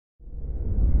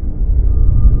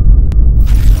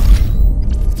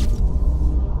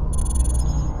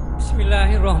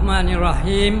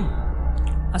Bismillahirrahmanirrahim.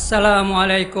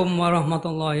 Assalamualaikum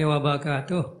warahmatullahi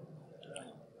wabarakatuh.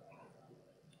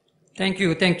 Thank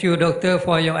you, Doctor,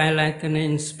 for your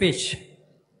enlightening speech.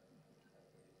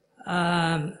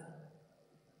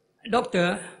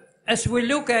 Doctor, as we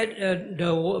look at the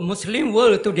Muslim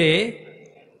world today,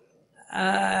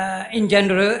 in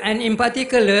general and in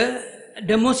particular,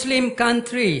 the Muslim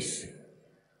countries,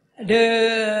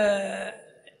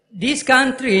 these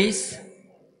countries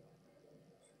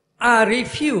are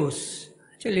refused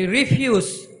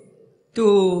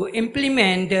to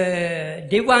implement the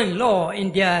divine law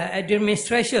in their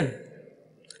administration.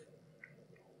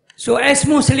 So as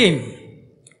Muslim,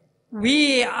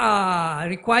 we are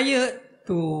required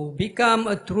to become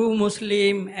a true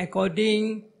Muslim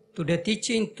according to the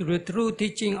teaching, to the true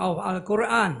teaching of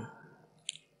Al-Quran.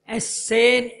 As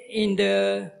said in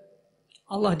the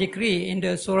Allah decree in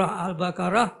the Surah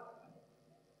Al-Baqarah,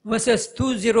 verses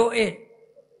 208.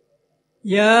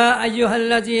 Ya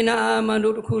ayyuhallazina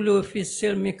amanu dkhulu fis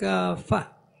silmi kafah.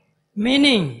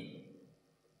 Meaning,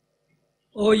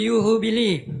 O you who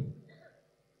believe,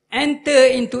 enter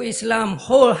into Islam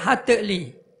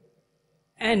wholeheartedly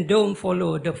and don't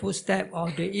follow the footsteps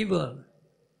of the evil.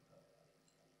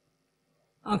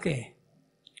 Okay.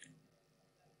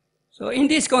 So in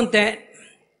this context,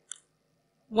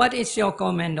 what is your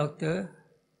comment, Doctor?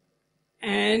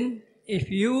 And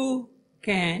if you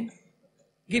can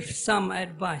give some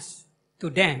advice to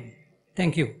them.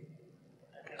 Thank you.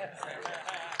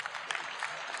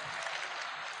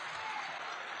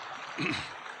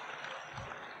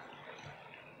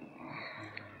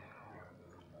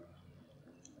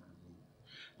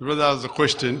 Brother asked the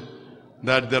question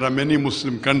that there are many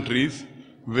Muslim countries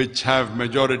which have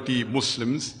majority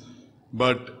Muslims,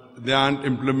 but they aren't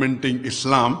implementing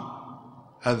Islam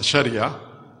as Sharia.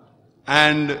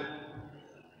 And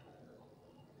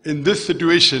in this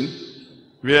situation,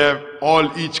 where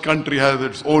each country has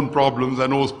its own problems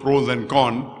and knows pros and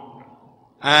cons,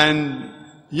 and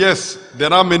yes,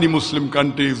 there are many Muslim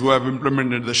countries who have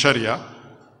implemented the Sharia,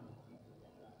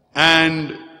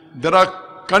 and there are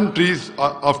countries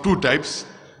of two types.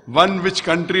 One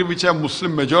country which have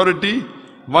Muslim majority,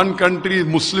 one country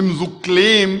Muslims who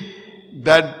claim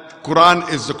that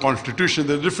Quran is the constitution.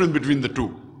 There's a difference between the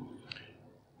two.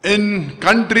 In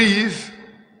countries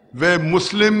where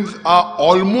Muslims are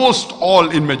almost all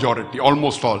in majority,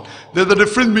 almost all. There's a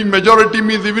difference being majority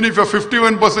means even if you're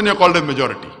 51%, you're called a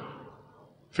majority.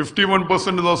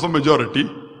 51% is also majority.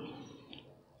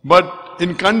 But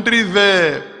in countries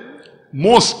where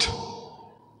most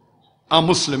are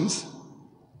Muslims,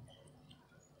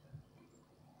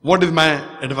 what is my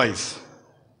advice?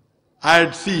 I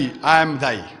am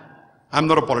Dai. I'm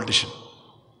not a politician.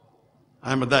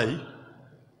 I'm a Dai.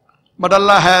 But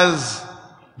Allah has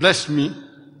blessed me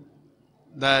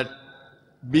that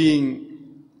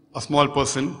being a small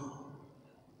person,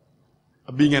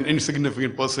 being an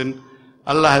insignificant person,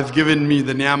 Allah has given me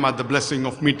the ni'mah, the blessing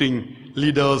of meeting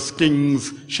leaders,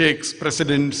 kings, sheikhs,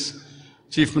 presidents,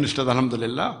 chief ministers,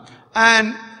 alhamdulillah.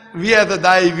 And we as a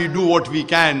Dai, we do what we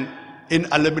can in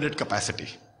a limited capacity.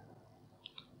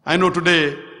 I know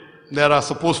today there are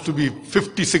supposed to be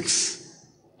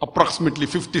approximately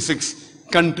 56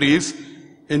 countries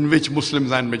in which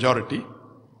Muslims are in majority.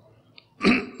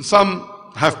 Some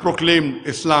have proclaimed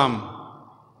Islam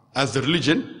as the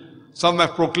religion. Some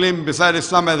have proclaimed besides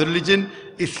Islam as a religion,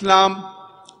 Islam,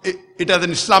 it as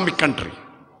an Islamic country.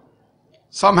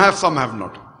 Some have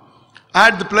not. I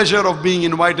had the pleasure of being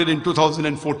invited in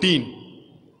 2014.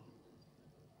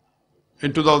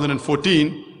 In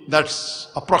 2014, that's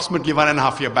approximately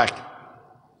 1.5 years back.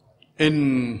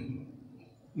 In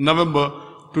November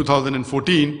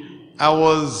 2014, I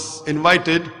was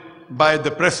invited by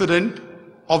the President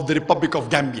of the Republic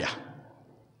of Gambia.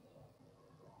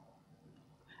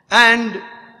 And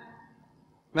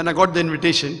when I got the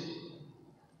invitation,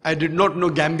 I did not know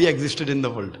Gambia existed in the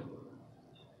world.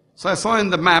 So I saw in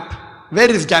the map,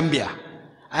 where is Gambia?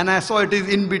 And I saw it is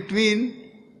in between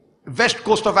west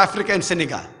coast of Africa and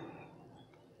Senegal.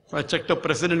 So I checked the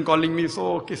President calling me,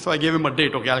 so I gave him a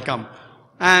date, okay, I'll come.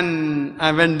 And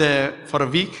I went there for a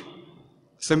week.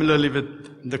 Similarly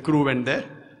with the crew went there.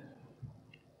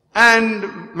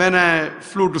 And when I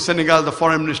flew to Senegal, the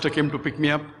foreign minister came to pick me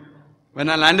up. When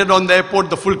I landed on the airport,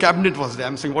 the full cabinet was there.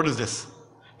 I'm saying, what is this?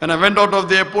 When I went out of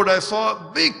the airport, I saw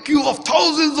a big queue of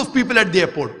thousands of people at the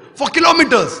airport for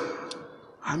kilometers.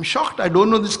 I'm shocked. I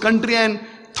don't know this country and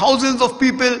thousands of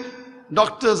people.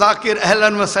 Dr. Zakir,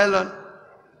 ahlan wa sahlan.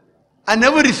 I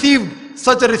never received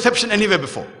such a reception anywhere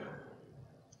before.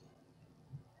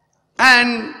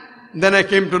 And then I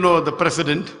came to know the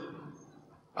President,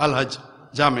 Al-Hajj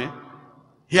Jame,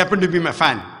 He happened to be my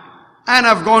fan. And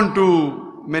I've gone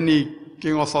to many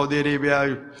King of Saudi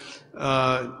Arabia,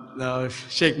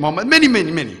 Sheikh Mohammed,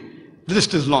 many. The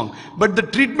list is long. But the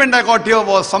treatment I got here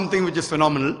was something which is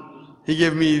phenomenal. He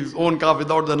gave me his own car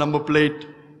without the number plate,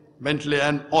 Bentley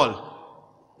and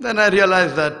all. Then I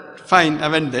realized that, fine, I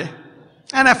went there.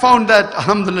 And I found that,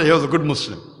 alhamdulillah, he was a good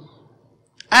Muslim.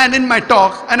 And in my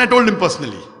talk, and I told him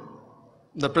personally,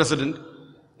 the president,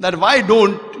 that why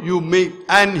don't you make,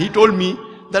 and he told me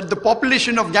that the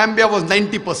population of Gambia was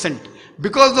 90%.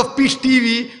 Because of Peace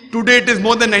TV, today it is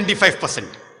more than 95%.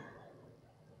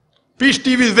 Peace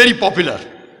TV is very popular.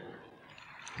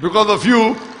 Because of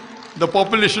you, the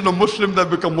population of Muslims have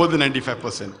become more than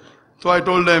 95%. So I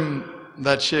told him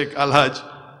that Sheikh Al-Hajj,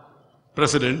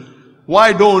 President,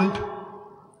 why don't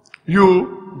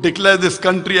you declare this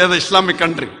country as an Islamic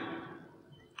country?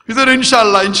 He said,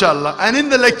 Inshallah, Inshallah. And in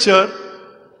the lecture,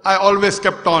 I always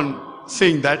kept on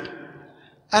saying that.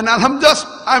 And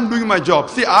alhamdulillah, I'm doing my job.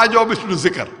 See, our job is to do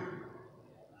zikr.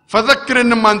 Fazakir in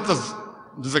mantas.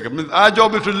 Our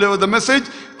job is to deliver the message,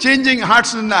 changing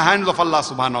hearts in the hands of Allah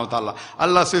subhanahu wa ta'ala.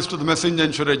 Allah says to the messenger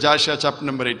in Surah Jashiya, chapter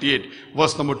number 88,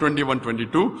 verse number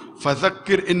 21-22,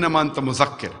 Fazakir inna manta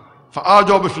muzakkir. For our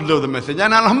job is to deliver the message.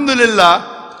 And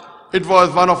alhamdulillah, it was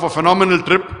one of a phenomenal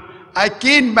trip. I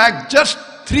came back just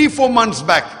 3-4 months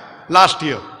back, last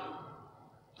year.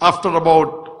 After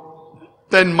about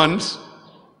 10 months,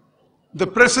 the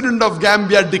president of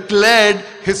Gambia declared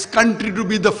his country to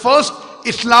be the first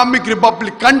Islamic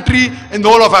Republic country in the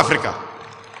whole of Africa.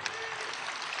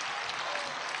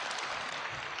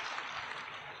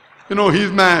 You know, he's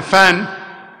my fan,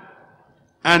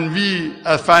 and we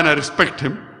as fan, I respect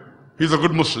him. He's a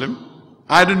good Muslim.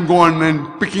 I didn't go on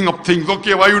and picking up things,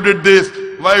 okay, why you did this,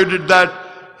 why you did that.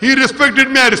 He respected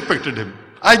me, I respected him.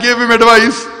 I gave him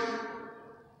advice,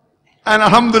 and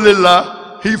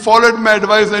alhamdulillah, he followed my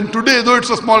advice. And today, though it's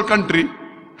a small country,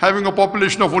 having a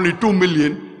population of only 2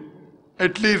 million,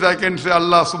 at least I can say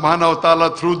Allah subhanahu wa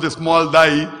ta'ala through this small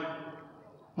dai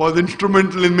was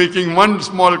instrumental in making one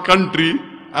small country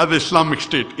as the Islamic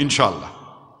State, inshallah.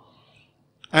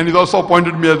 And he's also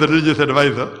appointed me as the religious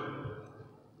advisor.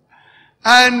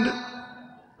 And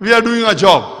we are doing a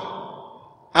job.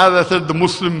 As I said, the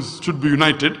Muslims should be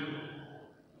united.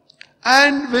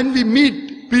 And when we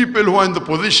meet people who are in the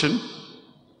position,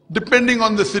 depending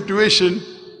on the situation,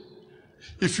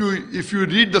 if you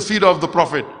read the seerah of the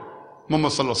Prophet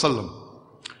Muhammad sallallahu alaihi wasallam,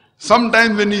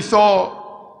 sometimes when he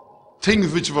saw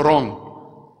things which were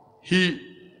wrong, he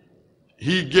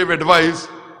gave advice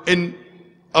in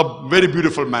a very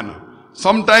beautiful manner.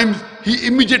 Sometimes he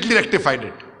immediately rectified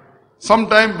it.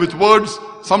 Sometimes with words,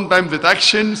 sometimes with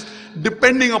actions,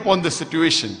 depending upon the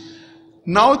situation.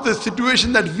 Now the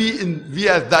situation that we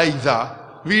as da'is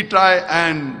are, we try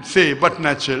and say, but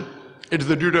natural, it is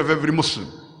the duty of every Muslim,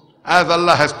 as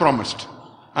Allah has promised.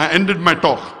 I ended my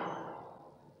talk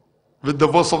with the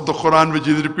verse of the Quran which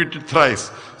is repeated thrice.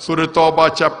 Surah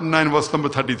Tawbah chapter 9 verse number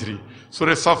 33.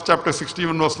 Surah Saf chapter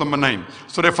 61 verse number 9.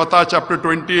 Surah Fatah chapter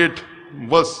 28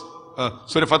 verse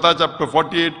Surah Fatah chapter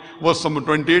 48 verse number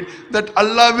 28, that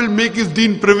Allah will make His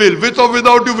deen prevail with or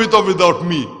without you, with or without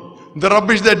me. The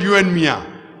rubbish that you and me are.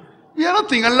 We are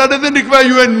nothing. Allah doesn't require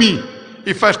you and me.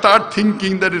 If I start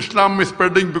thinking that Islam is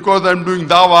spreading because I'm doing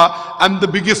dawah, I'm the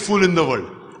biggest fool in the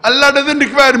world. Allah doesn't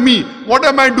require me. What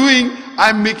am I doing?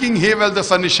 I'm making hay while the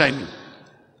sun is shining.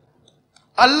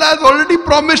 Allah has already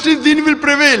promised His deen will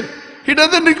prevail. He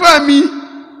doesn't require me.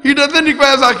 He doesn't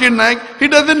require Zakir, Naik. He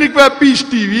doesn't require Peace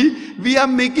TV. We are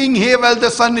making hay while the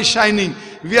sun is shining.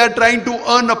 We are trying to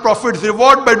earn a prophet's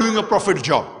reward by doing a prophet's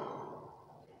job.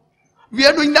 We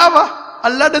are doing dawah.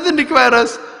 Allah doesn't require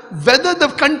us. Whether the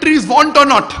countries want or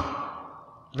not,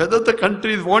 whether the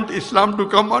countries want Islam to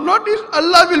come or not,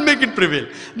 Allah will make it prevail.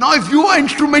 Now if you are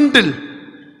instrumental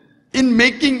in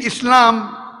making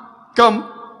Islam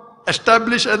come,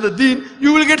 establish as a deen,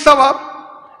 you will get sawab.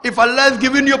 If Allah has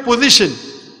given you a position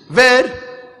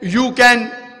where you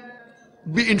can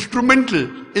be instrumental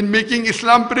in making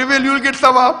Islam prevail, you will get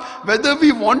sawab. Whether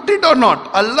we want it or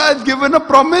not, Allah has given a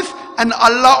promise, and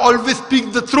Allah always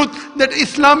speaks the truth that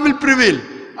Islam will prevail.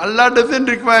 Allah doesn't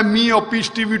require me or Peace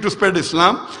TV to spread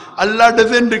Islam. Allah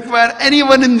doesn't require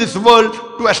anyone in this world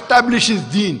to establish His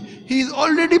deen. He is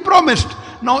already promised.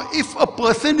 Now if a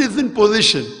person is in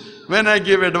position, when I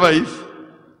gave advice,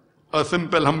 a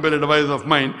simple, humble advice of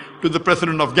mine to the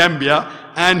president of Gambia,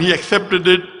 and he accepted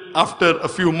it after a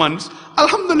few months,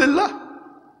 alhamdulillah.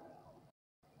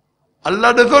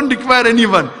 Allah doesn't require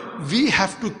anyone. We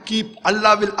have to keep,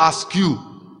 Allah will ask you,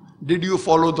 did you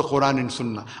follow the Quran and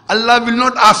Sunnah? Allah will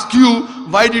not ask you,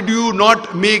 why did you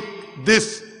not make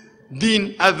this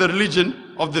deen as a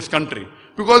religion of this country,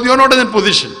 because you are not in a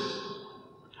position.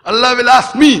 Allah will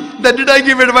ask me that did I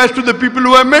give advice to the people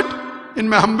who I met? In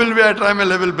my humble way, I try my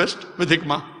level best with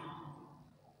hikmah.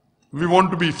 We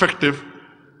want to be effective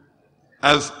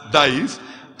as dais,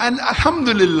 and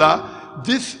alhamdulillah,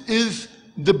 this is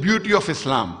the beauty of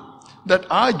Islam, that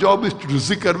our job is to do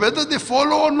zikr. Whether they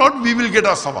follow or not, we will get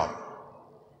our sawab.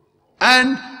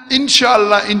 And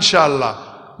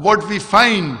inshallah, what we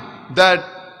find that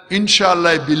inshallah,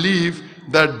 I believe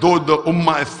that though the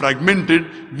ummah is fragmented,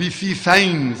 we see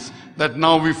signs that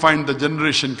now we find the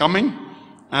generation coming,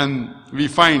 and we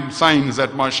find signs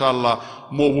that mashallah,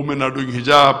 more women are doing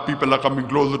hijab, people are coming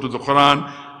closer to the Quran.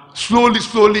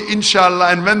 Slowly,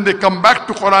 inshallah, and when they come back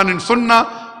to Quran and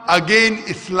Sunnah, again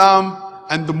Islam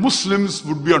and the Muslims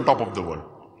would be on top of the world.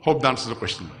 Hope that answers the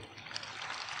question.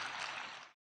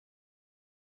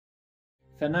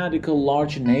 Fanatical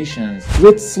large nations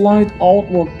with slight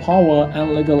outward power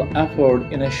and little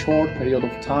effort in a short period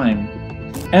of time.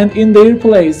 And in their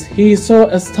place, he so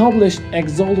established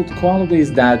exalted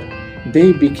qualities that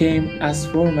they became as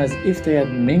firm as if they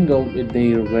had mingled with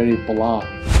their very blood.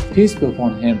 Peace be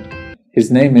upon him.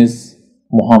 His name is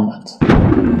Muhammad.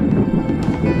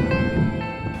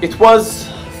 It was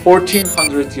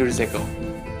 1400 years ago.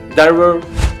 There were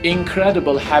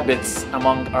incredible habits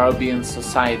among Arabian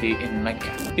society in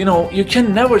Mecca. You know, you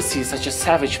can never see such a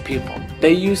savage people.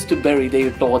 They used to bury their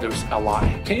daughters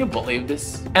alive. Can you believe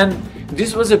this? And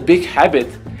this was a big habit,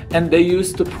 and they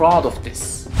used to be proud of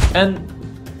this. And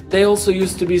they also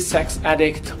used to be sex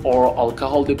addict or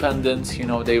alcohol dependent, you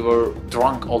know, they were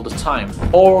drunk all the time.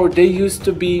 Or they used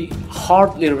to be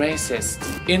hardly racist.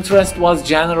 Interest was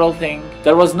general thing.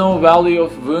 There was no value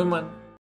of women.